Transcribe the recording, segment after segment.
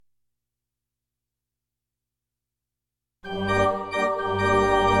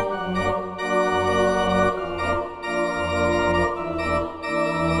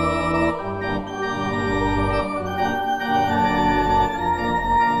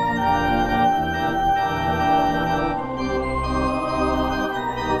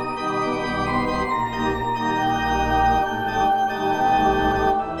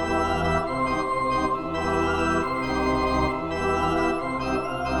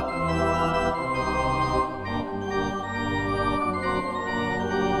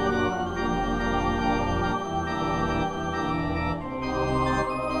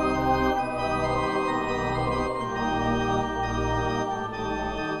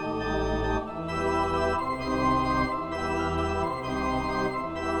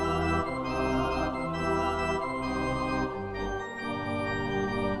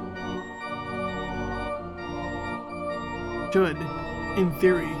should, in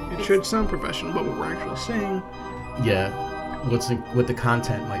theory, it should sound professional, but what we're actually saying... Yeah. What the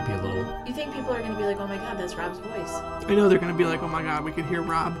content might be a little... You think people are going to be like, oh my god, that's Rob's voice? I know they're going to be like, oh my god, we could hear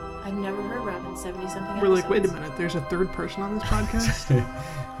Rob. I've never heard Rob in 70-something episodes. We're like, wait a minute, there's a third person on this podcast?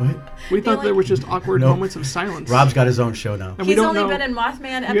 What? We thought there was just awkward moments of silence. Rob's got his own show now. And He's only been in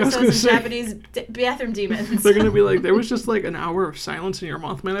Mothman episodes and Japanese bathroom demons. They're going to be like, there was just like an hour of silence in your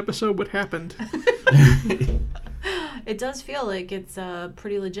Mothman episode. What happened? It does feel like it's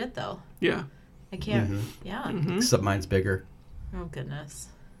pretty legit, though. Yeah. I can't... Mm-hmm. Yeah. Mm-hmm. Except mine's bigger. Oh, goodness.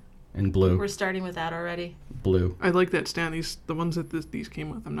 And blue. We're starting with that already. Blue. I like that stand. The ones that these came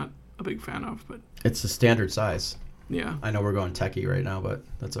with, I'm not a big fan of, but... It's the standard size. Yeah. I know we're going techie right now, but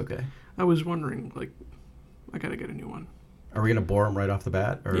that's okay. I was wondering, like, I gotta get a new one. Are we going to bore them right off the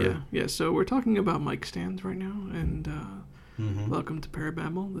bat? Or? Yeah. So we're talking about mic stands right now, and welcome to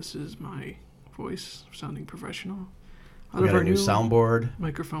Parababble. This is my voice sounding professional. We got a new soundboard.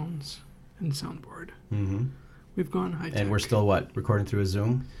 Microphones and soundboard. Mm-hmm. We've gone high tech. And we're still recording through a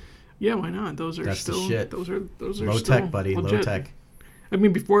Zoom? Yeah, why not? That's still the shit. Those are low tech, buddy. Legit. Low tech. I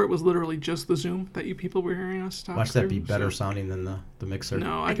mean, before it was literally just the Zoom that you people were hearing us talk. Watch that be better sounding than the mixer.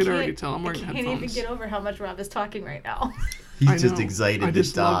 No, I could already tell. I'm wearing headphones. I can't even get over how much Rob is talking right now. He's just excited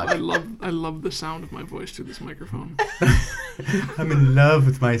to talk. I love the sound of my voice through this microphone. I'm in love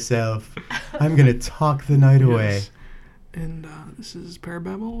with myself. I'm gonna talk the night away. And this is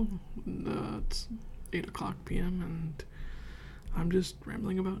Parababble. It's 8:00 p.m. and I'm just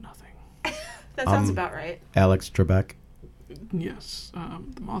rambling about nothing. That sounds about right. Alex Trebek. Yes,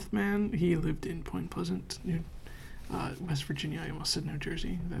 the Mothman. He lived in Point Pleasant, West Virginia. I almost said New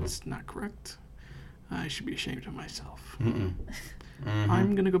Jersey. That's not correct. I should be ashamed of myself. Mm-hmm.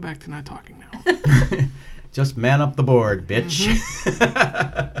 I'm gonna go back to not talking now. Just man up the board, bitch.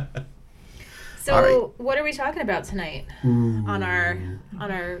 Mm-hmm. So, What are we talking about tonight on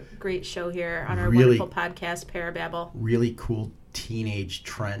our great show here on our wonderful podcast, Parababble? Really cool teenage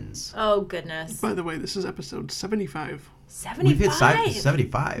trends. Oh goodness! By the way, this is episode 75. 75. We've hit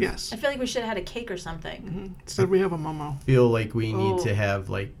 75. Yes. I feel like we should have had a cake or something. Mm-hmm. Instead, we have a Momo. I feel like we need to have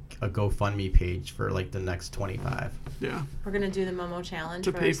like a GoFundMe page for like the next 25. Yeah. We're gonna do the Momo challenge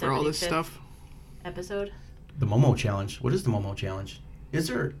to pay for all this stuff. Episode. The Momo challenge. What is the Momo challenge? Is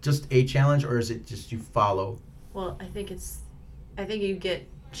there just a challenge, or is it just you follow? Well, I think you get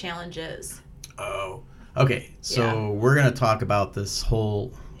challenges. Oh. Okay. So we're gonna talk about this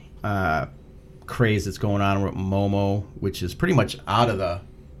whole craze that's going on with Momo, which is pretty much out of the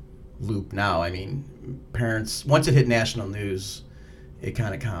loop now. I mean, parents, once it hit national news, it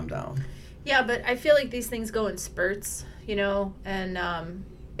kind of calmed down. Yeah, but I feel like these things go in spurts, and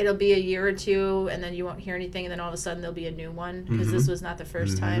it'll be a year or two, and then you won't hear anything, and then all of a sudden there'll be a new one, because this was not the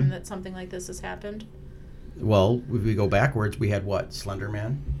first time that something like this has happened. Well, if we go backwards, we had what? Slender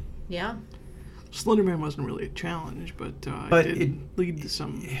Man? Yeah. Slender Man wasn't really a challenge, but it did lead to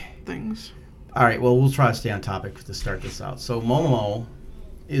some things. All right, well, we'll try to stay on topic to start this out. So Momo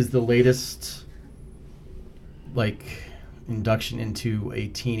is the latest, induction into a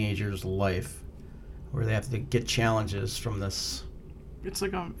teenager's life where they have to get challenges from this... It's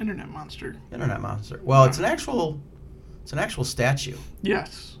like an internet monster. Well, it's an actual statue.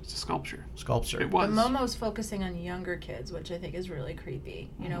 Yes, it's a sculpture. It was. But Momo's focusing on younger kids, which I think is really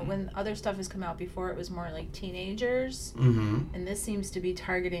creepy. When other stuff has come out before, it was more like teenagers, and this seems to be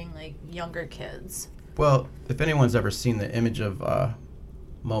targeting like younger kids. Well, if anyone's ever seen the image of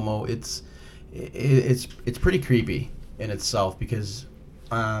Momo, it's pretty creepy in itself because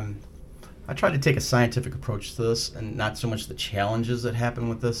I tried to take a scientific approach to this and not so much the challenges that happen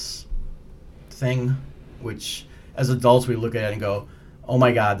with this thing, which as adults we look at it and go, oh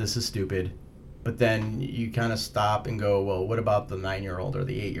my God, this is stupid. But then you kind of stop and go, well, what about the 9-year-old or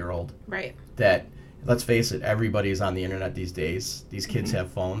the 8-year-old? Right. That, let's face it, everybody's on the internet these days. These kids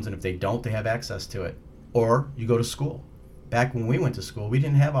have phones, and if they don't, they have access to it. Or you go to school. Back when we went to school, we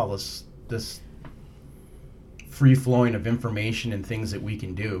didn't have all this free-flowing of information and things that we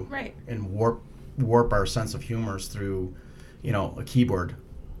can do. Right. And warp our sense of humors through, a keyboard.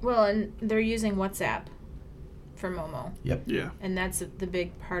 Well, and they're using WhatsApp for Momo. Yep. Yeah. And that's the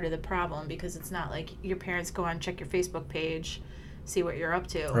big part of the problem, because it's not like your parents go on, check your Facebook page, see what you're up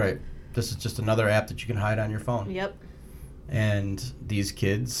to. Right. This is just another app that you can hide on your phone. Yep. And these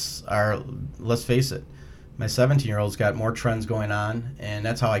kids are, let's face it, my 17-year-old's got more trends going on, and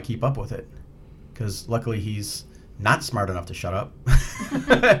that's how I keep up with it. Because luckily he's not smart enough to shut up.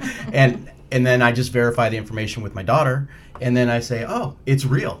 and then I just verify the information with my daughter, and then I say, oh, it's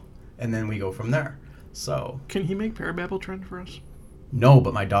real. And then we go from there. So can he make Parababble trend for us? No,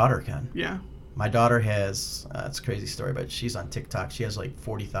 but my daughter can. Yeah. My daughter has, it's a crazy story, but she's on TikTok. She has like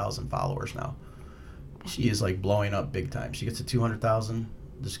 40,000 followers now. She is like blowing up big time. She gets to 200,000.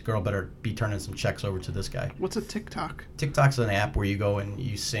 This girl better be turning some checks over to this guy. What's a TikTok? TikTok's an app where you go and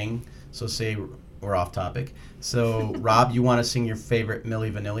you sing. So say we're off topic. So Rob, you want to sing your favorite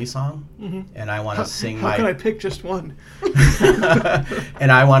Milli Vanilli song, and I want to sing How can I pick just one?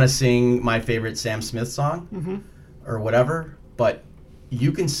 and I want to sing my favorite Sam Smith song, or whatever. But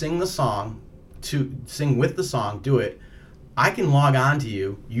you can sing the song, to sing with the song, do it. I can log on to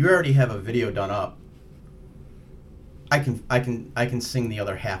you. You already have a video done up. I can sing the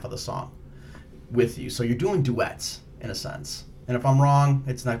other half of the song with you. So you're doing duets in a sense. And if I'm wrong,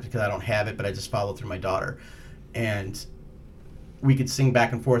 it's not because I don't have it, but I just followed through my daughter. And we could sing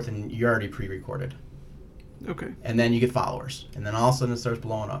back and forth, and you're already pre-recorded. Okay. And then you get followers. And then all of a sudden it starts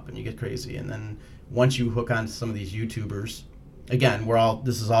blowing up, and you get crazy. And then once you hook on to some of these YouTubers, again,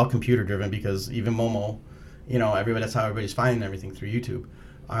 this is all computer driven, because even Momo, that's how everybody's finding everything, through YouTube.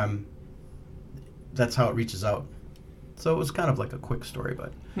 That's how it reaches out. So it was kind of like a quick story,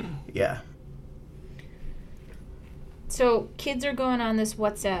 but yeah. So kids are going on this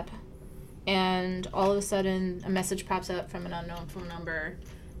WhatsApp, and all of a sudden a message pops up from an unknown phone number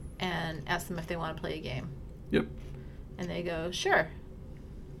and asks them if they want to play a game. Yep. And they go, sure.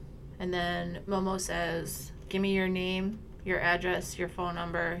 And then Momo says, give me your name, your address, your phone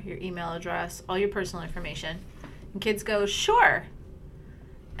number, your email address, all your personal information. And kids go, sure.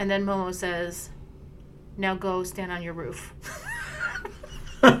 And then Momo says, now go stand on your roof.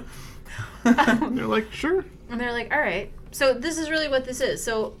 And they're like, sure. And they're like, all right. So this is really what this is.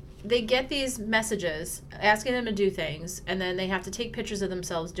 So they get these messages asking them to do things, and then they have to take pictures of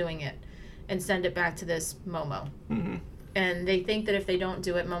themselves doing it and send it back to this Momo. And they think that if they don't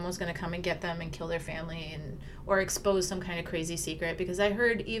do it, Momo's going to come and get them and kill their family, or expose some kind of crazy secret. Because I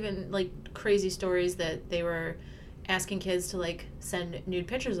heard even like crazy stories that they were asking kids to like send nude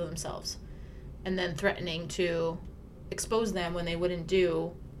pictures of themselves, and then threatening to expose them when they wouldn't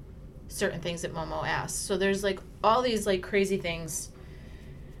do certain things that Momo asked. So there's like all these like crazy things,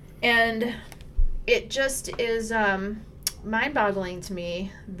 and it just is mind-boggling to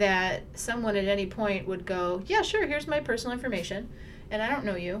me that someone at any point would go, yeah, sure, here's my personal information, and I don't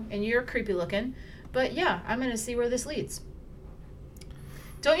know you, and you're creepy looking, but yeah, I'm gonna see where this leads.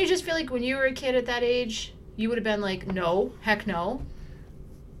 Don't you just feel like when you were a kid at that age, you would have been like, no, heck no?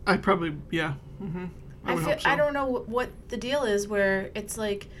 I probably, yeah. I would hope so. I don't know what the deal is, where it's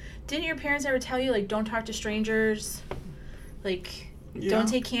like, didn't your parents ever tell you, like, don't talk to strangers? Like, don't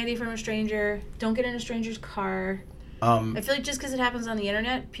take candy from a stranger. Don't get in a stranger's car. I feel like just because it happens on the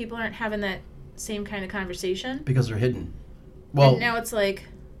internet, people aren't having that same kind of conversation. Because they're hidden. Well, and now it's like,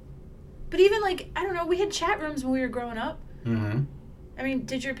 but even like, I don't know, we had chat rooms when we were growing up. I mean,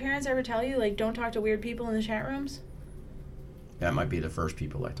 did your parents ever tell you, like, don't talk to weird people in the chat rooms? That might be the first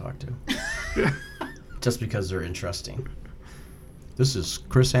people I talk to. Just because they're interesting. This is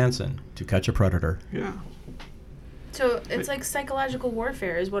Chris Hansen, To Catch a Predator. Yeah. So it's like psychological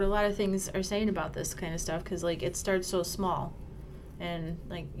warfare is what a lot of things are saying about this kind of stuff, because like it starts so small, and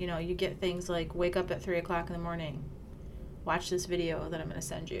like, you get things like wake up at 3 o'clock in the morning, watch this video that I'm going to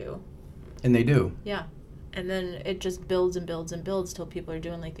send you. And they do. Yeah. And then it just builds and builds and builds till people are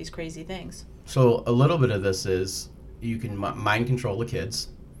doing like these crazy things. So a little bit of this is you can mind control the kids.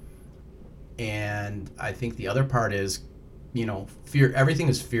 And I think the other part is, fear. Everything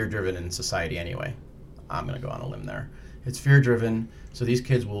is fear-driven in society anyway. I'm going to go on a limb there. It's fear-driven, so these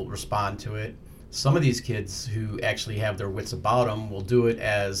kids will respond to it. Some of these kids who actually have their wits about them will do it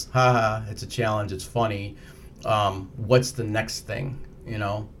as, haha, it's a challenge, it's funny. What's the next thing?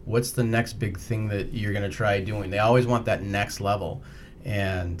 What's the next big thing that you're going to try doing? They always want that next level.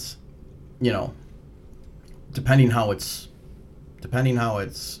 And, depending how it's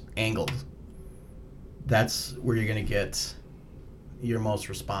angled, that's where you're going to get your most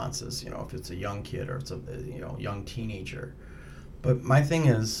responses, if it's a young kid or it's a young teenager. But my thing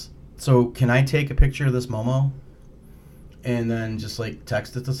is, so can I take a picture of this Momo and then just like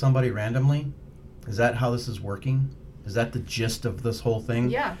text it to somebody randomly? Is that how this is working? Is that the gist of this whole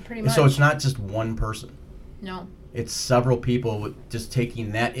thing? Yeah, pretty much. So it's not just one person. No. It's several people just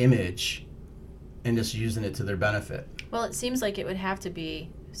taking that image and just using it to their benefit. Well, it seems like it would have to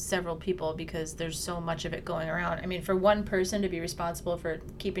be several people, because there's so much of it going around. I mean, for one person to be responsible for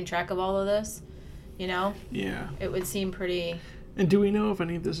keeping track of all of this, Yeah. It would seem pretty... And do we know if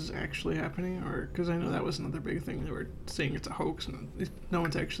any of this is actually happening? Or, because I know that was another big thing. They were saying it's a hoax, and no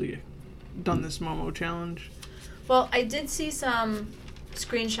one's actually done this Momo challenge. Well, I did see some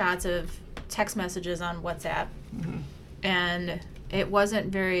screenshots of text messages on WhatsApp, and it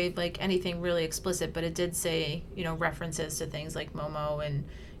wasn't very like anything really explicit, but it did say, you know, references to things like Momo and,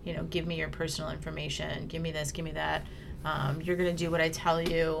 you know, give me your personal information, give me this, give me that. You're gonna do what I tell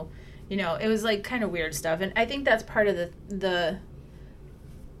you. You know, it was like kind of weird stuff, and I think that's part of the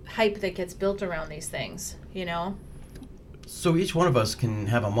hype that gets built around these things. You know. So each one of us can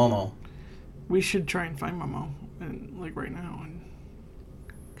have a Momo. We should try and find Momo, and like right now, and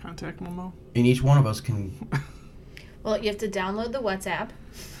contact Momo. And each one of us can. Well, you have to download the WhatsApp.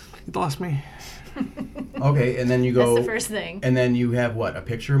 You lost me. Okay, and then you go. That's the first thing. And then you have what? A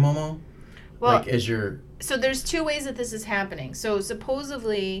picture of Momo? Well, like as your. So there's two ways that this is happening. So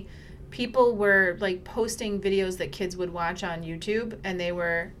supposedly, people were like posting videos that kids would watch on YouTube, and they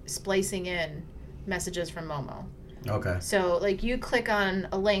were splicing in messages from Momo. Okay. So like you click on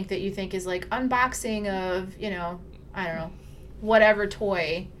a link that you think is like unboxing of, you know, I don't know, whatever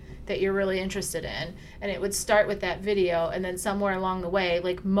toy that you're really interested in, and it would start with that video, and then somewhere along the way,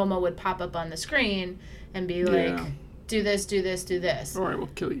 like Momo would pop up on the screen and be like, do this, do this, do this. Or I will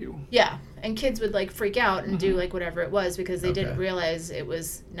kill you. Yeah. And kids would like freak out and do like whatever it was because they didn't realize it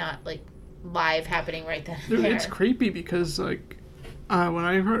was not like live happening right then and there. It's creepy because like when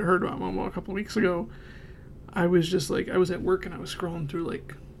I heard about Momo a couple of weeks ago, I was just like, I was at work and I was scrolling through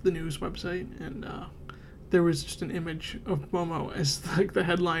like the news website, and there was just an image of Momo as like the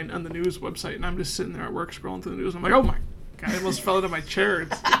headline on the news website, and I'm just sitting there at work scrolling through the news. I'm like, oh my God, I almost fell out of my chair.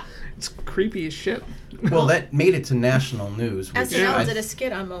 It's creepy as shit. Well, that made it to national news. SNL did a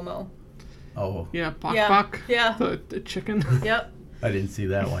skit on Momo. Oh. Yeah, Bok. Yeah. The chicken. Yep. I didn't see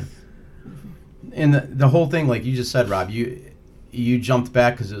that one. And the whole thing, like you just said, Rob, you jumped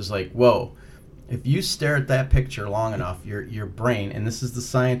back because it was like, whoa. If you stare at that picture long enough, your brain, and this is the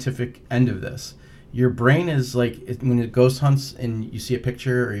scientific end of this, your brain is like, when it ghost hunts and you see a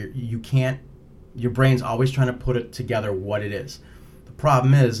picture, or you can't, your brain's always trying to put it together what it is. The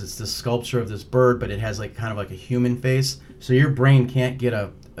problem is, it's the sculpture of this bird, but it has like kind of like a human face, so your brain can't get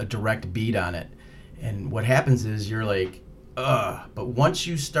a direct beat on it. And what happens is you're like, ugh. But once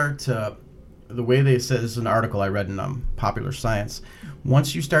you start to, the way they said, this is an article I read in Popular Science,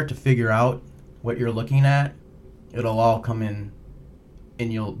 once you start to figure out what you're looking at, it'll all come in,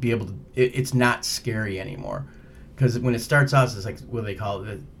 and you'll be able to, it's not scary anymore. Because when it starts out, it's like, what do they call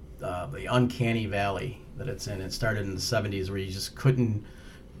it, the uncanny valley that it's in. It started in the 70s where you just couldn't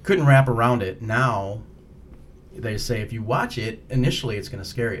wrap around it. Now they say if you watch it, initially it's going to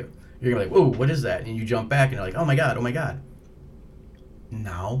scare you. You're going to be like, whoa, what is that? And you jump back and you're like, oh my God.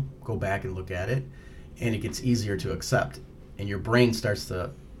 Now go back and look at it, and it gets easier to accept. And your brain starts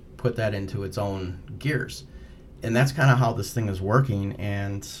to put that into its own gears. And that's kind of how this thing is working.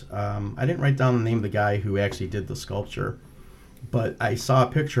 And I didn't write down the name of the guy who actually did the sculpture, but I saw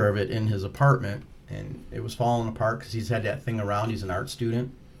a picture of it in his apartment, and it was falling apart because he's had that thing around. He's an art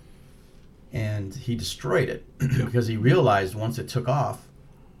student. And he destroyed it because he realized once it took off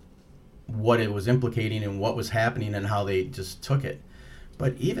what it was implicating and what was happening and how they just took it.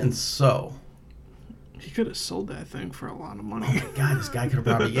 But even so, he could have sold that thing for a lot of money. Oh my God, this guy could have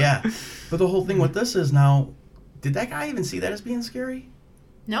probably, yeah. But the whole thing with this is now, did that guy even see that as being scary?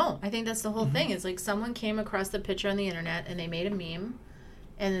 No, I think that's the whole thing. It's like someone came across the picture on the internet and they made a meme,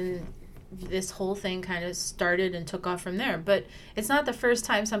 and this whole thing kind of started and took off from there. But it's not the first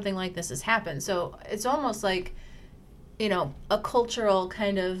time something like this has happened. So it's almost like, you know, a cultural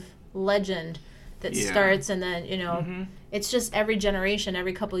kind of legend that starts, and then, you know, it's just every generation,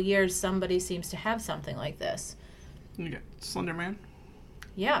 every couple of years, somebody seems to have something like this. You got Slender Man.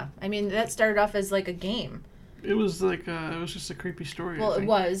 Yeah. I mean, that started off as like a game. It was like, it was just a creepy story. Well, it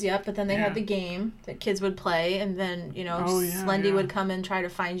was, yeah, but then they had the game that kids would play, and then, you know, Slendy would come and try to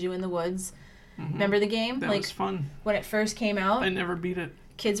find you in the woods. Remember the game? That was fun. When it first came out. I never beat it.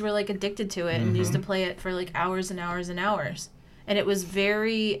 Kids were, like, addicted to it and used to play it for, like, hours and hours and hours. And it was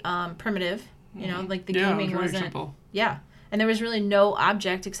very primitive, you know, like the gaming wasn't. Simple. Yeah. And there was really no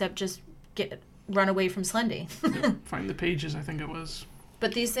object except just run away from Slendy. Find the pages, I think it was.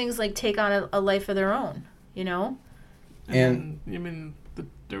 But these things, like, take on a life of their own. You know? And I mean,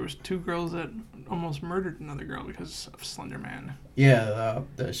 there was 2 girls that almost murdered another girl because of Slender Man. Yeah,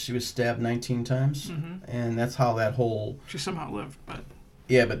 she was stabbed 19 times, and that's how that whole... She somehow lived, but...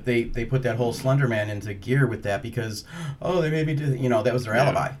 Yeah, but they put that whole Slender Man into gear with that because, they made me do... You know, that was their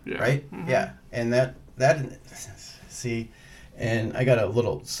alibi, right? Yeah, and that... See, and I got a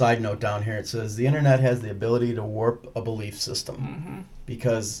little side note down here. It says, the internet has the ability to warp a belief system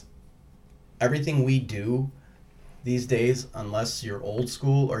because... Everything we do these days, unless you're old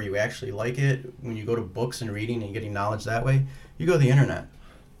school or you actually like it, when you go to books and reading and getting knowledge that way, you go to the internet.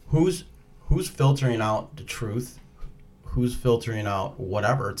 Who's filtering out the truth? who's filtering out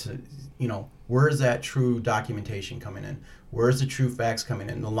whatever to, where is that true documentation coming in? Where is the true facts coming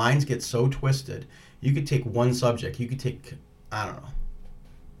in? The lines get so twisted. You could take one subject. You could take, I don't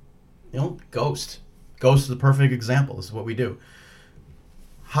know, Ghost. Ghost is the perfect example. This is what we do.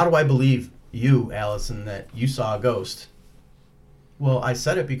 How do I believe you, Allison, that you saw a ghost? Well, I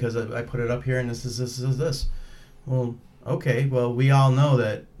said it because I put it up here and this is this. Well, okay. Well, we all know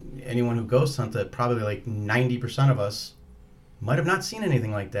that anyone who ghost hunts, that probably like 90% of us might have not seen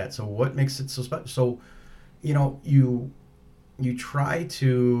anything like that. So what makes it so special? So, you try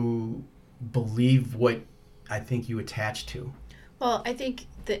to believe what I think you attach to. Well, I think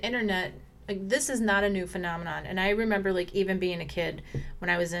the internet, like, this is not a new phenomenon. And I remember, like, even being a kid when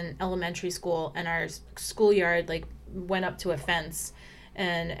I was in elementary school and our schoolyard, like, went up to a fence.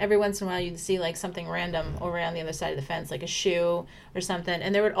 And every once in a while you'd see, like, something random over on the other side of the fence, like a shoe or something.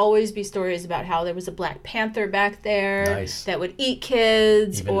 And there would always be stories about how there was a Black Panther back there that would eat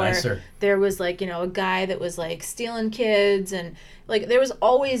kids. Even nicer. There was, like, a guy that was, like, stealing kids. And, like, there was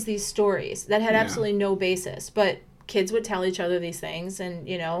always these stories that had absolutely no basis. But kids would tell each other these things, and,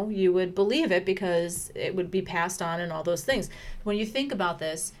 you would believe it because it would be passed on and all those things. When you think about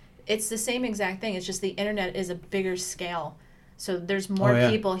this, it's the same exact thing. It's just the internet is a bigger scale. So there's more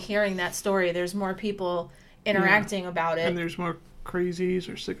people hearing that story. There's more people interacting about it. And there's more crazies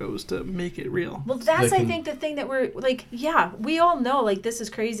or sickos to make it real. Well, that's, I think, the thing that we're, like, we all know, like, this is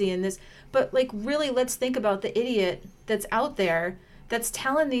crazy and this, but, like, really, let's think about the idiot that's out there that's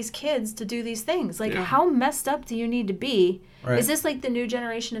telling these kids to do these things. Like, how messed up do you need to be? Right. Is this, like, the new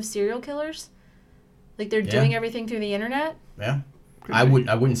generation of serial killers? Like, they're doing everything through the internet? Yeah. I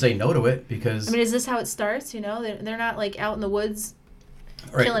wouldn't say no to it, because... I mean, is this how it starts, They're not, like, out in the woods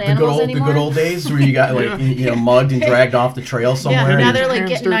killing animals anymore? The good old days where you got, like, mugged and dragged off the trail somewhere. Yeah, now they're, like,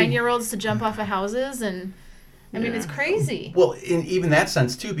 getting 9-year-olds to jump off of houses, and... I mean, it's crazy. Well, in even that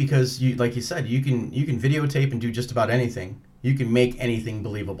sense, too, because, like you said, you can videotape and do just about anything. You can make anything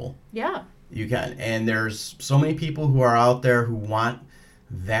believable. Yeah. You can. And there's so many people who are out there who want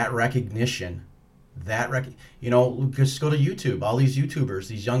that recognition. Just go to YouTube. All these YouTubers,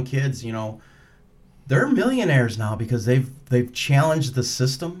 these young kids, they're millionaires now because they've challenged the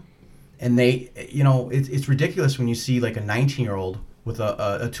system. And it's ridiculous when you see, like, a 19-year-old with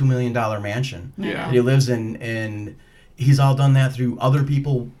a $2 million mansion that he lives in, and he's all done that through other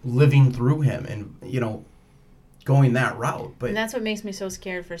people living through him and, going that route. And that's what makes me so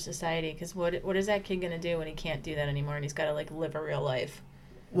scared for society, because what is that kid going to do when he can't do that anymore and he's got to, like, live a real life?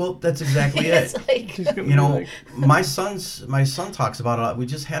 Well, that's exactly it. Like... my son talks about it. We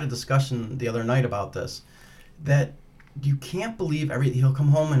just had a discussion the other night about this, that you can't believe everything. He'll come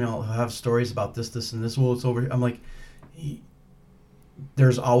home and he'll have stories about this, and this. Well, it's over. I'm like,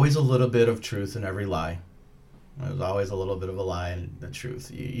 there's always a little bit of truth in every lie. There's always a little bit of a lie in the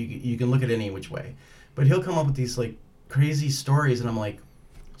truth. You can look at it any which way. But he'll come up with these, like, crazy stories, and I'm like,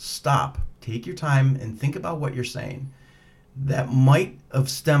 stop. Take your time and think about what you're saying. That might have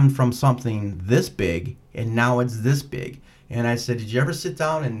stemmed from something this big, and now it's this big. And I said, did you ever sit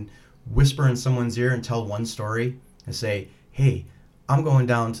down and whisper in someone's ear and tell one story and say, hey, I'm going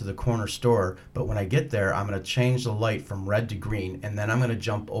down to the corner store, but when I get there, I'm going to change the light from red to green, and then I'm going to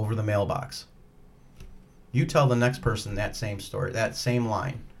jump over the mailbox. You tell the next person that same story, that same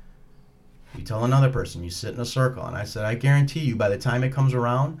line. You tell another person, you sit in a circle. And I said, I guarantee you, by the time it comes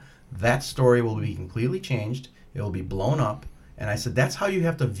around, that story will be completely changed. It will be blown up. And I said, that's how you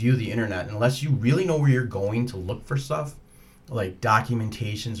have to view the internet. Unless you really know where you're going to look for stuff, like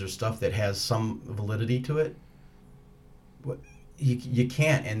documentations or stuff that has some validity to it, you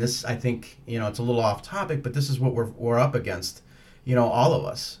can't. And this, I think, it's a little off topic, but this is what we're up against, all of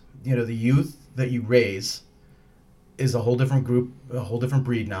us. The youth that you raise is a whole different group, a whole different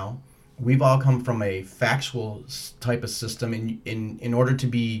breed now. We've all come from a factual type of system. In order to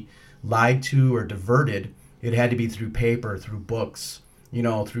be lied to or diverted, it had to be through paper, through books,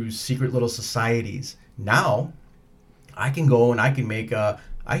 through secret little societies. Now, I can go and I can make a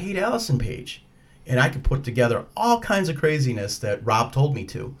I Hate Allison page, and I can put together all kinds of craziness that Rob told me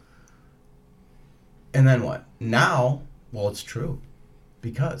to. And then what? Now, well, it's true,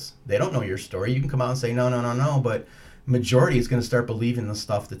 because they don't know your story. You can come out and say, no, but majority is going to start believing the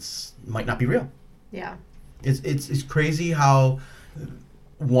stuff that's might not be real. Yeah. It's crazy how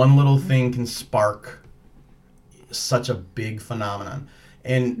one little thing can spark such a big phenomenon.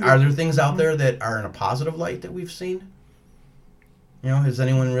 And are there things out there that are in a positive light that we've seen? Has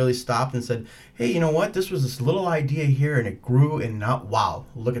anyone really stopped and said, hey, you know what? This was this little idea here and it grew, and now, wow,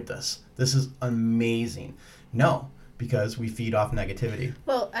 look at this. This is amazing. No, because we feed off negativity.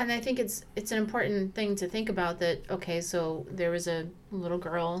 Well, and I think it's an important thing to think about that, okay, so there was a little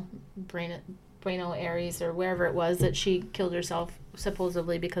girl, Buenos Aires or wherever it was, that she killed herself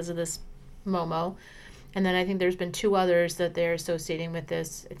supposedly because of this Momo. And then I think there's been 2 others that they're associating with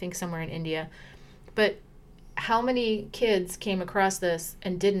this, I think somewhere in India. But how many kids came across this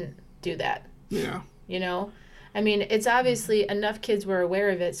and didn't do that? Yeah. You know? I mean, it's obviously enough kids were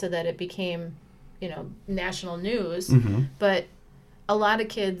aware of it so that it became, you know, national news. Mm-hmm. But a lot of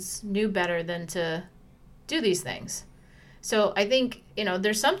kids knew better than to do these things. So I think, you know,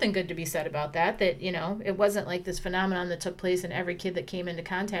 there's something good to be said about that, you know, it wasn't like this phenomenon that took place and every kid that came into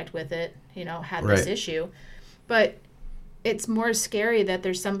contact with it, you know, had this issue. But it's more scary that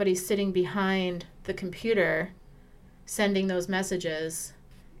there's somebody sitting behind the computer sending those messages,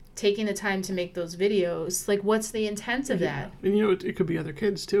 taking the time to make those videos. Like, what's the intent of that? And, you know, it could be other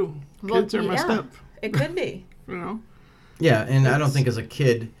kids, too. Well, Kids are messed up. It could be. You know? Yeah, and I don't think as a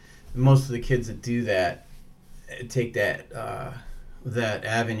kid, most of the kids that do that, take that that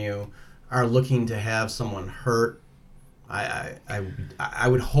avenue, are looking to have someone hurt. I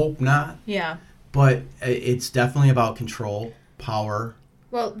would hope not. Yeah. But it's definitely about control, power.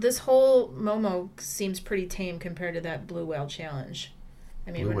 Well, this whole Momo seems pretty tame compared to that Blue Whale Challenge.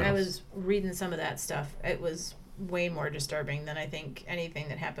 I mean, when I was reading some of that stuff, it was way more disturbing than I think anything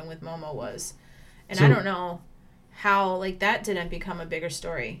that happened with Momo was. And I don't know how, like, that didn't become a bigger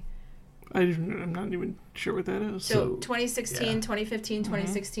story. I'm not even sure what that is. So 2016, 2015,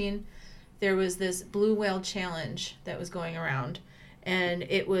 2016, there was this Blue Whale Challenge that was going around. And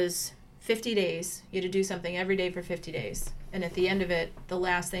it was 50 days. You had to do something every day for 50 days. And at the end of it, the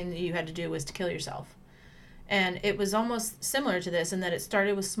last thing that you had to do was to kill yourself. And it was almost similar to this in that it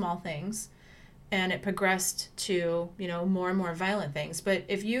started with small things and it progressed to, you know, more and more violent things. But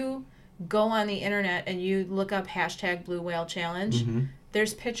if you go on the internet and you look up hashtag Blue Whale Challenge,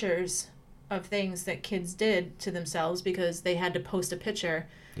 there's pictures of things that kids did to themselves because they had to post a picture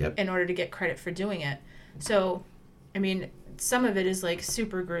in order to get credit for doing it. So, I mean, some of it is like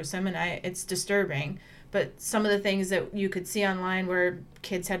super gruesome and it's disturbing, but some of the things that you could see online where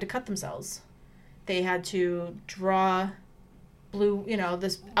kids had to cut themselves. They had to draw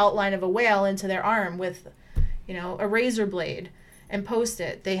this outline of a whale into their arm with, you know, a razor blade and post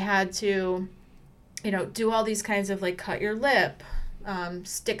it. They had to, you know, do all these kinds of, like, cut your lip,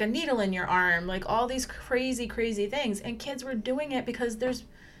 stick a needle in your arm, like all these crazy, crazy things. And kids were doing it because there's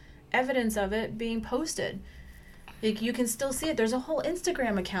evidence of it being posted. Like, you can still see it. There's a whole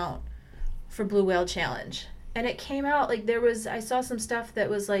Instagram account for Blue Whale Challenge. And it came out, like, I saw some stuff that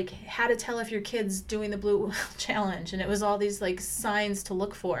was, like, how to tell if your kid's doing the Blue Whale Challenge. And it was all these, like, signs to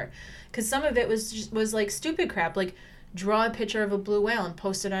look for. Because some of it was like, stupid crap. Like, draw a picture of a blue whale and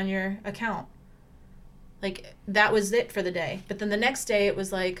post it on your account. Like, that was it for the day. But then the next day, it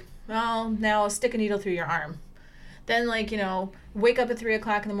was like, well, now stick a needle through your arm. Then, like, you know, wake up at 3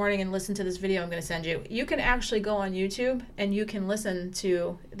 o'clock in the morning and listen to this video I'm going to send you. You can actually go on YouTube and you can listen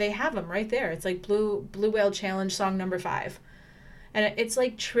to, they have them right there. It's like Blue Whale Challenge song number 5. And it's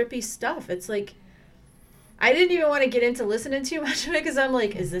like trippy stuff. It's like, I didn't even want to get into listening too much of it because I'm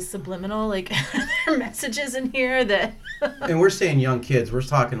like, is this subliminal? Like, are there messages in here that... And we're saying young kids. We're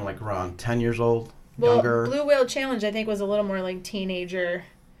talking like around 10 years old, younger. Blue Whale Challenge, I think, was a little more like teenager.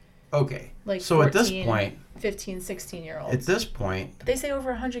 Okay. Like so 14, at this point... 15, 16-year-olds. At this point... They say over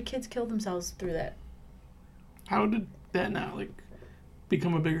 100 kids killed themselves through that. How did that not, like,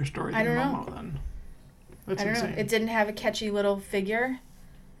 become a bigger story than Momo, then? That's insane. I don't know. It didn't have a catchy little figure.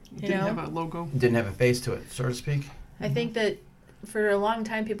 It didn't have a logo. Didn't have a face to it, so to speak. I think that for a long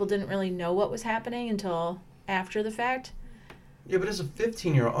time, people didn't really know what was happening until after the fact. Yeah, but as a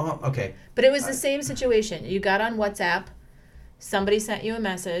 15-year-old... Oh, okay. But it was the same situation. You got on WhatsApp. Somebody sent you a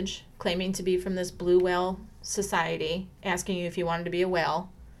message claiming to be from this Blue Whale Society, asking you if you wanted to be a whale.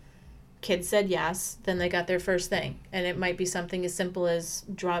 Kids said yes. Then they got their first thing. And it might be something as simple as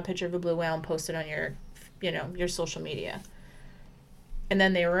draw a picture of a blue whale and post it on your social media. And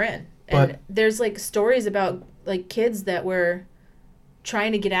then they were in. And there's, like, stories about, like, kids that were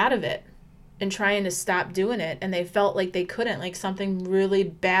trying to get out of it and trying to stop doing it, and they felt like they couldn't, like something really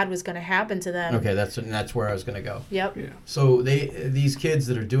bad was going to happen to them. Okay, that's where I was going to go. Yep. Yeah. So these kids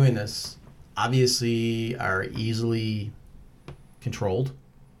that are doing this obviously are easily controlled.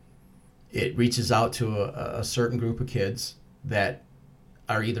 It reaches out to a certain group of kids that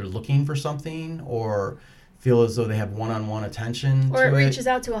are either looking for something or feel as though they have one-on-one attention or it reaches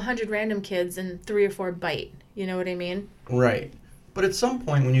out to 100 random kids and 3 or 4 bite. You know what I mean? Right. But at some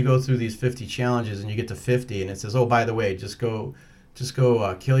point when you go through these 50 challenges and you get to 50 and it says, oh, by the way, just go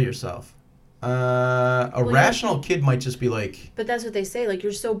kill yourself. A rational kid might just be like... But that's what they say. Like,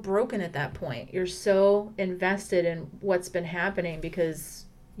 you're so broken at that point. You're so invested in what's been happening because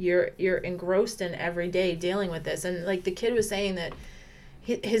you're engrossed in every day dealing with this. And, like, the kid was saying that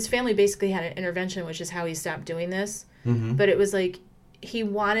his family basically had an intervention, which is how he stopped doing this. Mm-hmm. But it was like he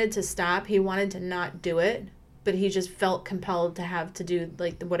wanted to stop. He wanted to not do it. But he just felt compelled to have to do,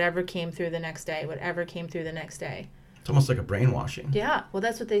 like, whatever came through the next day. It's almost like a brainwashing. Yeah, well,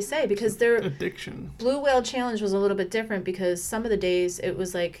 that's what they say because their addiction. Blue Whale Challenge was a little bit different because some of the days it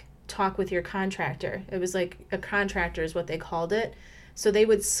was like talk with your contractor. It was like a contractor is what they called it. So they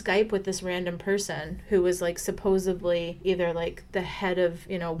would Skype with this random person who was like supposedly either like the head of,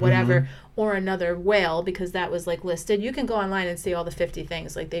 whatever, or another whale because that was like listed. You can go online and see all the 50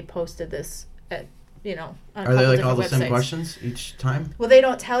 things. Like they posted this at, on Are they like all the websites. same questions each time? Well, they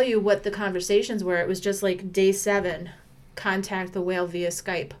don't tell you what the conversations were. It was just like day 7, contact the whale via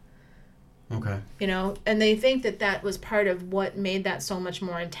Skype. Okay. And they think that was part of what made that so much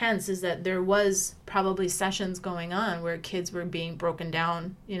more intense is that there was probably sessions going on where kids were being broken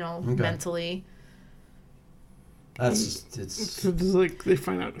down, mentally. It's like they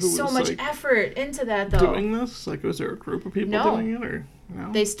find out who so was much like, effort into that though. doing this. Like, was there a group of people doing it or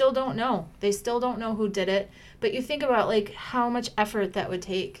no? They still don't know. They still don't know who did it. But you think about like how much effort that would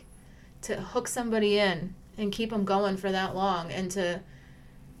take to hook somebody in and keep them going for that long and to,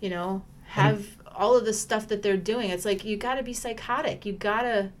 have all of the stuff that they're doing. It's like you got to be psychotic. You got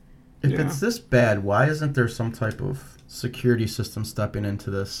to. If it's this bad, why isn't there some type of security system stepping into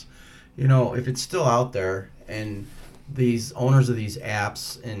this? If it's still out there and these owners of these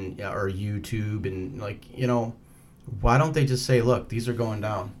apps and or YouTube and why don't they just say, look, these are going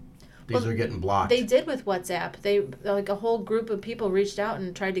down. These are getting blocked. They did with WhatsApp. They like a whole group of people reached out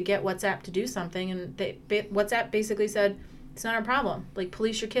and tried to get WhatsApp to do something, and WhatsApp basically said it's not our problem. Like,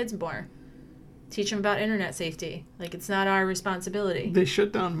 police your kids more, teach them about internet safety. Like, it's not our responsibility. They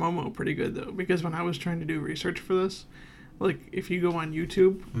shut down Momo pretty good though, because when I was trying to do research for this, like if you go on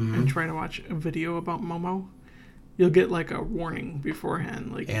YouTube and try to watch a video about Momo, you'll get like a warning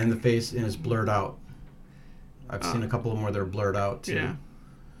beforehand, like and the face is blurred out. I've seen a couple of them where they're blurred out too. Yeah.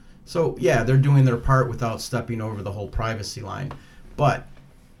 So, yeah, they're doing their part without stepping over the whole privacy line. But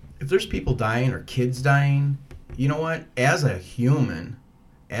if there's people dying or kids dying, you know what? As a human,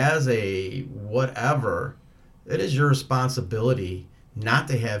 as a whatever, it is your responsibility not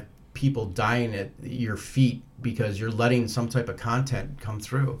to have people dying at your feet because you're letting some type of content come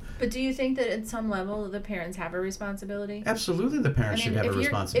through. But do you think that at some level the parents have a responsibility? Absolutely, the parents should have a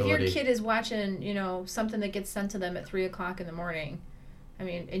responsibility. If your kid is watching, something that gets sent to them at 3 o'clock in the morning,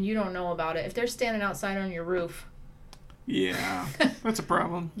 and you don't know about it, if they're standing outside on your roof. Yeah, that's a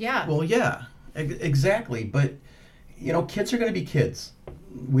problem. Yeah. Well, yeah, exactly. But, kids are going to be kids.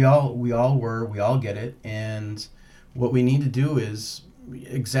 We all get it. And what we need to do is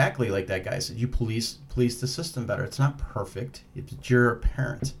exactly like that guy said, you police the system better. It's not perfect. It's your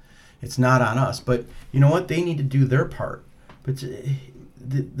parent. It's not on us. But you know what? They need to do their part. But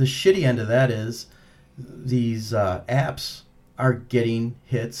the shitty end of that is these apps are getting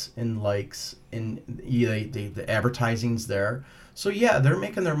hits and likes and the advertising's there. So yeah, they're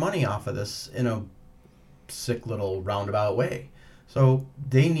making their money off of this in a sick little roundabout way. So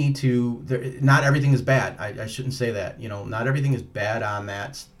they need to, not everything is bad. I shouldn't say that. Not everything is bad on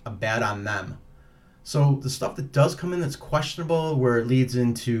that, bad on them. So the stuff that does come in that's questionable, where it leads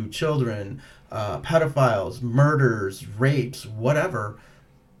into children, pedophiles, murders, rapes, whatever,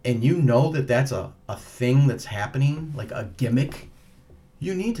 and that's a thing that's happening, like a gimmick,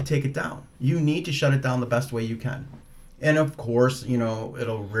 you need to take it down. You need to shut it down the best way you can. And of course,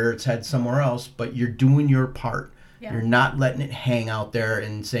 it'll rear its head somewhere else, but you're doing your part. Yeah. You're not letting it hang out there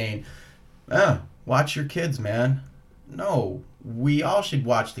and saying, watch your kids, man. No, we all should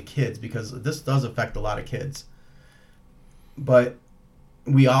watch the kids because this does affect a lot of kids. But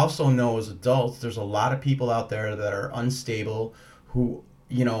we also know as adults, there's a lot of people out there that are unstable who,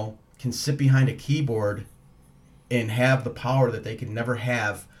 can sit behind a keyboard and have the power that they could never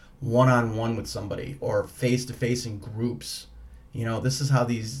have one-on-one with somebody or face-to-face in groups. This is how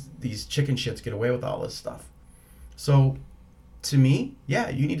these chicken shits get away with all this stuff. So, to me, yeah,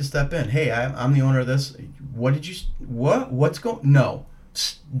 you need to step in. Hey, I'm the owner of this. What's going? No,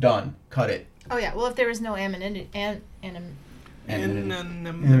 done. Cut it. Oh yeah. Well, if there was no anonymity, yeah,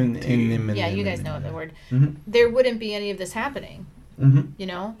 you guys know the word. Mm-hmm. There wouldn't be any of this happening.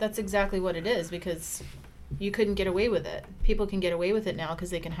 Mm-hmm. That's exactly what it is because you couldn't get away with it. People can get away with it now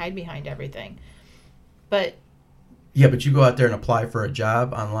because they can hide behind everything. But you go out there and apply for a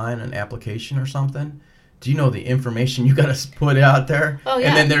job online, an application or something. do you know the information you got to put out there? Oh,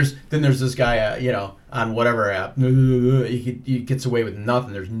 yeah. And then there's this guy, on whatever app, he gets away with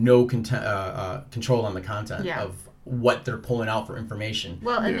nothing. There's no control on the content of what they're pulling out for information.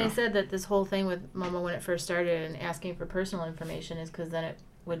 Well, and they said that this whole thing with Momo when it first started and asking for personal information is because then it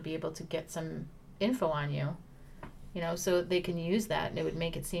would be able to get some info on you. So they can use that, and it would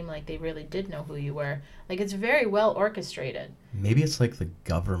make it seem like they really did know who you were. Like, it's very well orchestrated. Maybe it's like the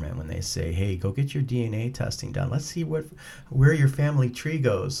government when they say, hey, go get your DNA testing done. Let's see where your family tree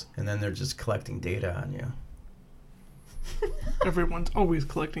goes. And then they're just collecting data on you. Everyone's always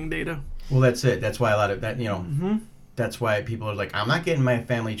collecting data. Well, that's it. That's why a lot of that, that's why people are like, I'm not getting my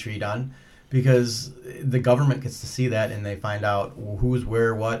family tree done. Because the government gets to see that, and they find out who's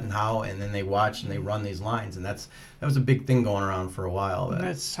where, what, and how, and then they watch and they run these lines, and that was a big thing going around for a while.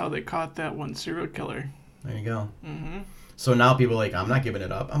 That's how they caught that one serial killer. There you go. Mm-hmm. So now people are like, I'm not giving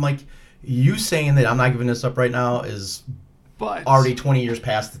it up. I'm like, you saying that I'm not giving this up right now is already 20 years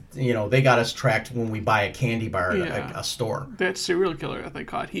past. They got us tracked when we buy a candy bar at a store. That serial killer that they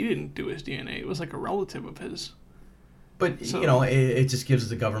caught, he didn't do his DNA. It was like a relative of his. But, it just gives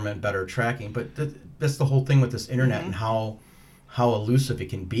the government better tracking. But that's the whole thing with this internet and how elusive it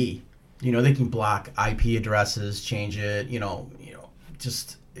can be. They can block IP addresses, change it,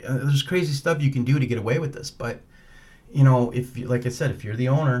 just there's crazy stuff you can do to get away with this. But, if like I said, if you're the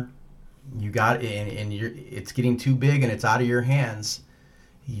owner, you got it, and it's getting too big and it's out of your hands,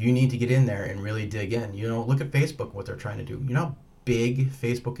 you need to get in there and really dig in. Look at Facebook, what they're trying to do. How big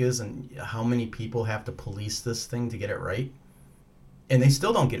Facebook is and how many people have to police this thing to get it right, and they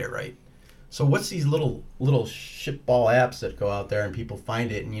still don't get it right. So what's these little shitball apps that go out there and people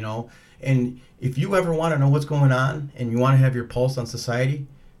find it, and if you ever want to know what's going on and you want to have your pulse on society,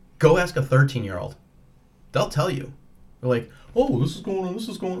 go ask a 13-year-old. They'll tell you. They're like, oh, this is going on, this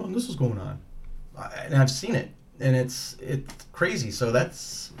is going on, this is going on, and I've seen it, and it's crazy. So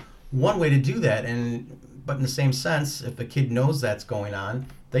that's one way to do that. But in the same sense, if a kid knows that's going on,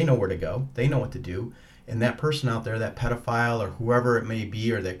 they know where to go. They know what to do. And that person out there, that pedophile or whoever it may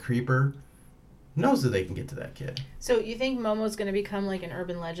be, or that creeper, knows that they can get to that kid. So you think Momo's going to become like an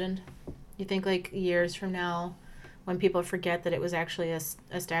urban legend? You think like years from now, when people forget that it was actually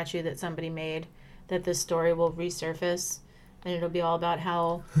a statue that somebody made, that this story will resurface? And it'll be all about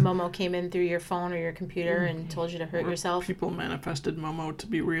how Momo came in through your phone or your computer and told you to hurt yourself? People manifested Momo to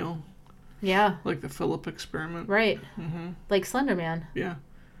be real. Yeah. Like the Philip experiment. Right. Mm-hmm. Like Slender Man. Yeah.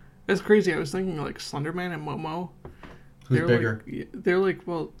 It's crazy. I was thinking like Slender Man and Momo. Who's bigger?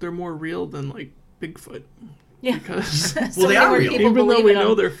 They're more real than like Bigfoot. Yeah. Because well, they are real. Even though we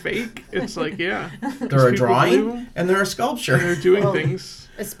know they're fake, it's like, yeah. They're a drawing and they're a sculpture. And they're doing things.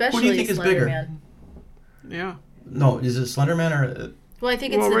 Especially Who do you think Slender is bigger? Man. Yeah. No, is it Slender Man or... Well, I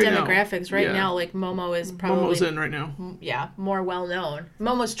think it's the right demographics. Right now, like Momo is probably... Momo's in right now. Yeah, more well-known.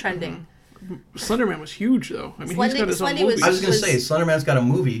 Momo's trending. Mm-hmm. Slender Man was huge, though. I mean, he's got his own movie. I was going to say, Slender Man's got a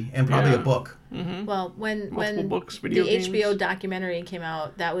movie and probably a book. Mm-hmm. Well, when books, the games. HBO documentary came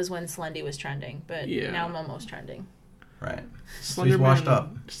out, that was when Slendy was trending. But now Momo's trending. Right. Slender Man, washed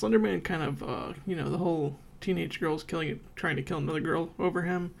up. Slender Man kind of, the whole teenage girls trying to kill another girl over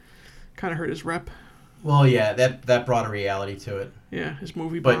him, kind of hurt his rep. Well, yeah, that brought a reality to it. Yeah, his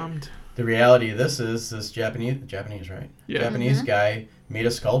movie bombed. The reality of this is this Japanese, right? Yeah. Japanese guy made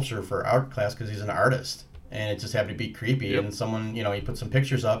a sculpture for art class because he's an artist, and it just happened to be creepy. Yep. And someone, he put some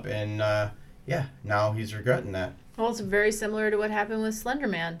pictures up, and now he's regretting that. Well, it's very similar to what happened with Slender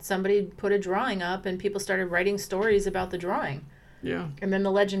Man. Somebody put a drawing up, and people started writing stories about the drawing. Yeah. And then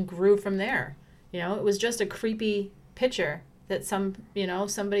the legend grew from there. It was just a creepy picture that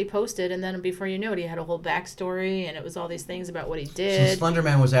somebody posted, and then before you know it, he had a whole backstory, and it was all these things about what he did. So Slender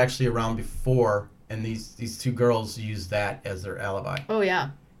Man was actually around before, and these two girls used that as their alibi. Oh,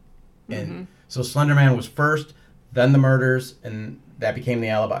 yeah. And so Slender Man was first, then the murders, and that became the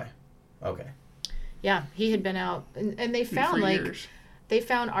alibi. Okay. Yeah, he had been out, and they found years. They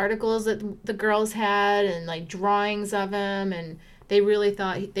found articles that the girls had, and like drawings of him, and they really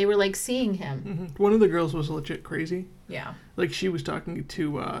thought they were like seeing him. Mm-hmm. One of the girls was legit crazy. Yeah. Like she was talking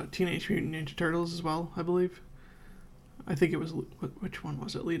to Teenage Mutant Ninja Turtles as well, I believe. I think it was, which one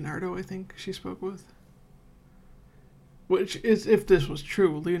was it? Leonardo, I think she spoke with. Which is, if this was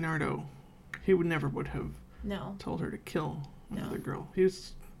true, Leonardo, he would have told her to kill another girl. He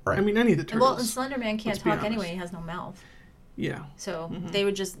was, right. I mean, any of the turtles. Well, and Slender Man can't talk anyway. He has no mouth. Yeah. So they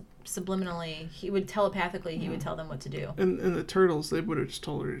would just subliminally, he would telepathically, he would tell them what to do. And the turtles, they would have just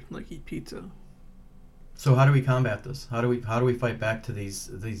told her to like eat pizza. So how do we combat this? How do we fight back to these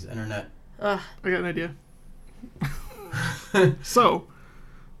internet? Ugh. I got an idea. So,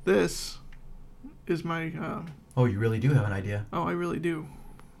 this is my. Oh, you really do have an idea. Oh, I really do.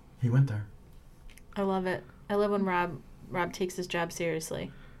 He went there. I love it. I love when Rob takes his job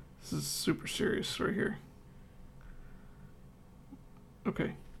seriously. This is super serious right here.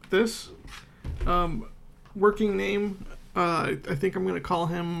 Okay, this working name. I think I'm gonna call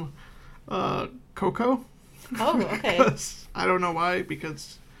him Coco. Oh, okay. I don't know why,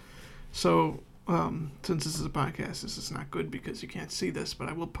 because since this is a podcast, this is not good because you can't see this, but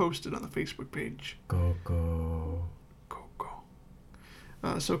I will post it on the Facebook page. Coco.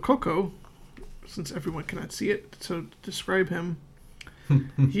 So Coco, since everyone cannot see it, so to describe him,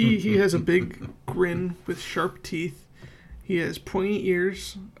 he has a big grin with sharp teeth. He has pointy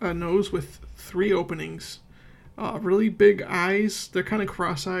ears, a nose with 3 openings, really big eyes. They're kind of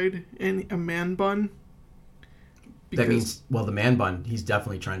cross-eyed, and a man bun. That means, well, the man bun, he's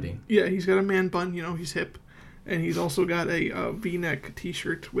definitely trending. Yeah, he's got a man bun, he's hip. And he's also got a V-neck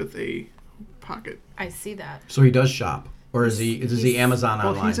t-shirt with a pocket. I see that. So he does shop. Or is he Amazon Well,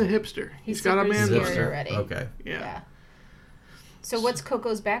 online? he's a hipster. He's got a super man scary bun. already. Okay. Yeah. So what's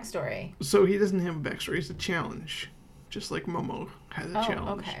Coco's backstory? So he doesn't have a backstory. It's a challenge. Just like Momo has a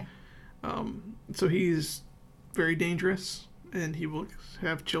challenge. Okay. So he's very dangerous, and he will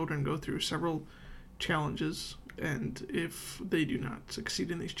have children go through several challenges. And if they do not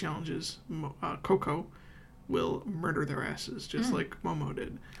succeed in these challenges, Coco will murder their asses, just like Momo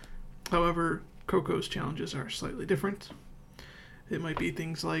did. However, Coco's challenges are slightly different. It might be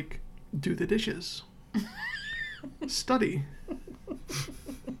things like do the dishes, study,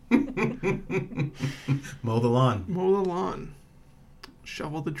 Mow the lawn,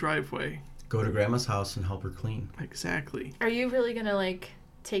 shovel the driveway. Go to Grandma's house and help her clean. Exactly. Are you really going to,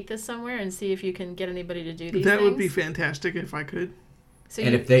 take this somewhere and see if you can get anybody to do these things? That would be fantastic if I could. So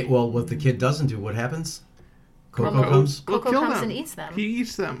And if what the kid doesn't do, what happens? Coco comes? Coco kill comes them. and eats them. He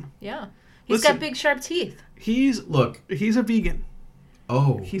eats them. Yeah. He's Listen. got big, sharp teeth. He's a vegan.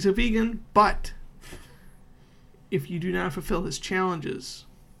 Oh. He's a vegan, but if you do not fulfill his challenges,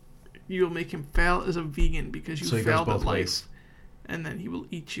 you will make him fail as a vegan because you So he goes failed at both life, ways. and then he will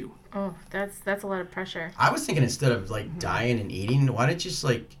eat you. Oh, that's a lot of pressure. I was thinking instead of dying and eating, why don't you just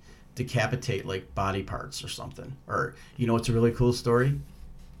decapitate body parts or something? Or it's a really cool story.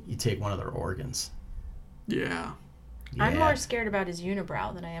 You take one of their organs. Yeah. Yeah. I'm more scared about his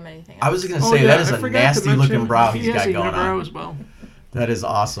unibrow than I am anything else. I was gonna say that is I a forgot to nasty looking mention, brow he he's has got a going unibrow on. as well. That is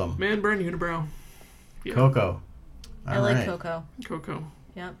awesome. Man burn unibrow. Yeah. Coco. I All like right. Coco. Coco.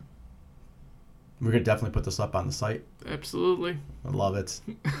 Yep. We're gonna definitely put this up on the site. Absolutely. I love it.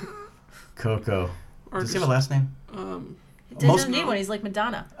 Coco. Or Does he have a last name? Doesn't need one. He's like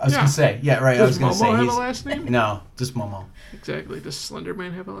Madonna. I was gonna say, yeah, right. I was Does gonna Momo say have he's a last name? no, just Momo. Exactly. Does Slender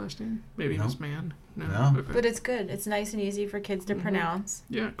Man have a last name? Maybe No. Miss Man. No. Okay. But it's good. It's nice and easy for kids to pronounce.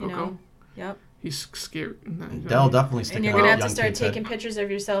 Yeah, Coco. You know? Yep. He's scared. They'll definitely stick And you're around gonna have to young start kids' head. taking pictures of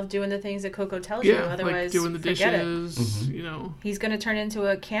yourself doing the things that Coco tells you. Yeah, Otherwise, like doing the forget it. dishes. Mhm. He's gonna turn into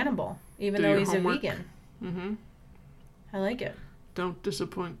a cannibal, even Do though your he's homework. a vegan. Mm-hmm. I like it. Don't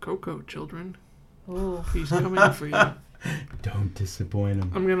disappoint Coco, children. Ooh. He's coming for you. Don't disappoint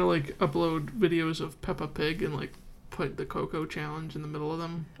him. I'm gonna upload videos of Peppa Pig and put the Coco challenge in the middle of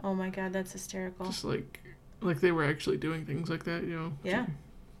them. Oh my God, that's hysterical. Just like they were actually doing things like that, Yeah.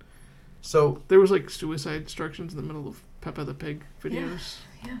 So There was suicide instructions in the middle of Peppa the Pig videos.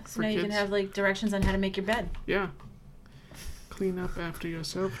 Yeah. So For now you can kids. have directions on how to make your bed. Yeah. Clean up after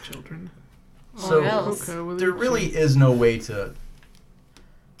yourself, children. So, Or else. Coco with there your really chin. is no way to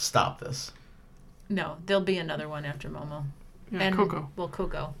stop this. No, there'll be another one after Momo. Yeah, and Coco. Well,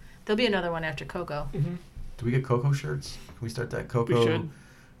 Coco. There'll be another one after Coco. Mm-hmm. Do we get Coco shirts? Can we start that? Coco. We should.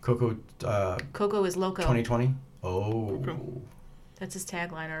 Coco. Coco is loco. 2020. Oh. Coco. That's his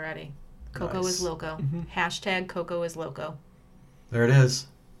tagline already. Coco Nice. is loco. Mhm. Hashtag Coco is loco. There it is.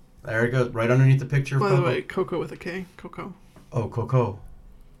 There it goes. Right underneath the picture of By Coco. the way, Coco with a K. Coco. Oh, Coco.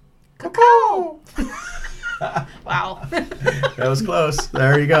 Coco! Wow. That was close.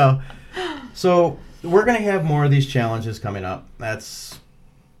 There you go. So we're going to have more of these challenges coming up. That's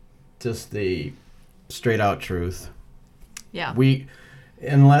just the straight out truth. Yeah.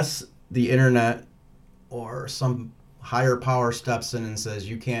 Unless the internet or some higher power steps in and says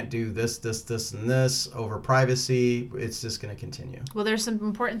you can't do this, and this over privacy, it's just going to continue. Well, there's some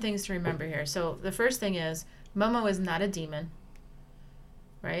important things to remember here. So the first thing is Momo is not a demon.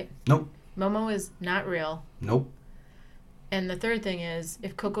 Right? Nope. Momo is not real. Nope. And the third thing is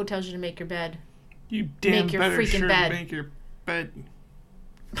if Coco tells you to make your bed, You damn Make your better freaking sure bed. to make your bed.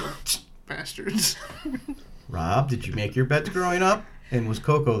 Bastards. Rob, did you make your beds growing up? And was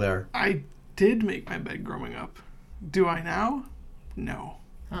Coco there? I did make my bed growing up. Do I now? No.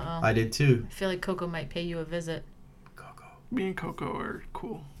 Uh-oh. I did too. I feel like Coco might pay you a visit. Coco. Me and Coco are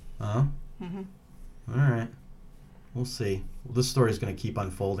cool. Huh? Mm-hmm. All right. We'll see. Well, this story is going to keep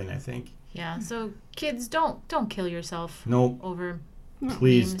unfolding, I think. Yeah. So kids, don't kill yourself Nope. over. No.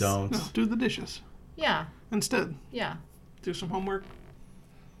 Please memes. don't. No, do the dishes Yeah. instead. Yeah. Do some homework.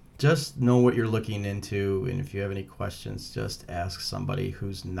 Just know what you're looking into, and if you have any questions, just ask somebody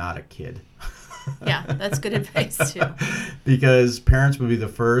who's not a kid. Yeah, that's good advice too. Because parents will be the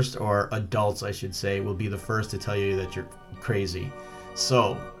first, or adults, I should say, will be the first to tell you that you're crazy.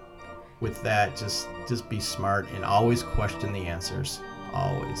 So, with that, just be smart and always question the answers.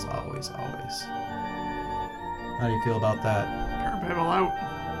 Always, always, always. How do you feel about that? Parababble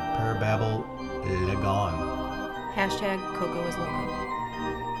out. Parababble le gone. Hashtag Coco is loco.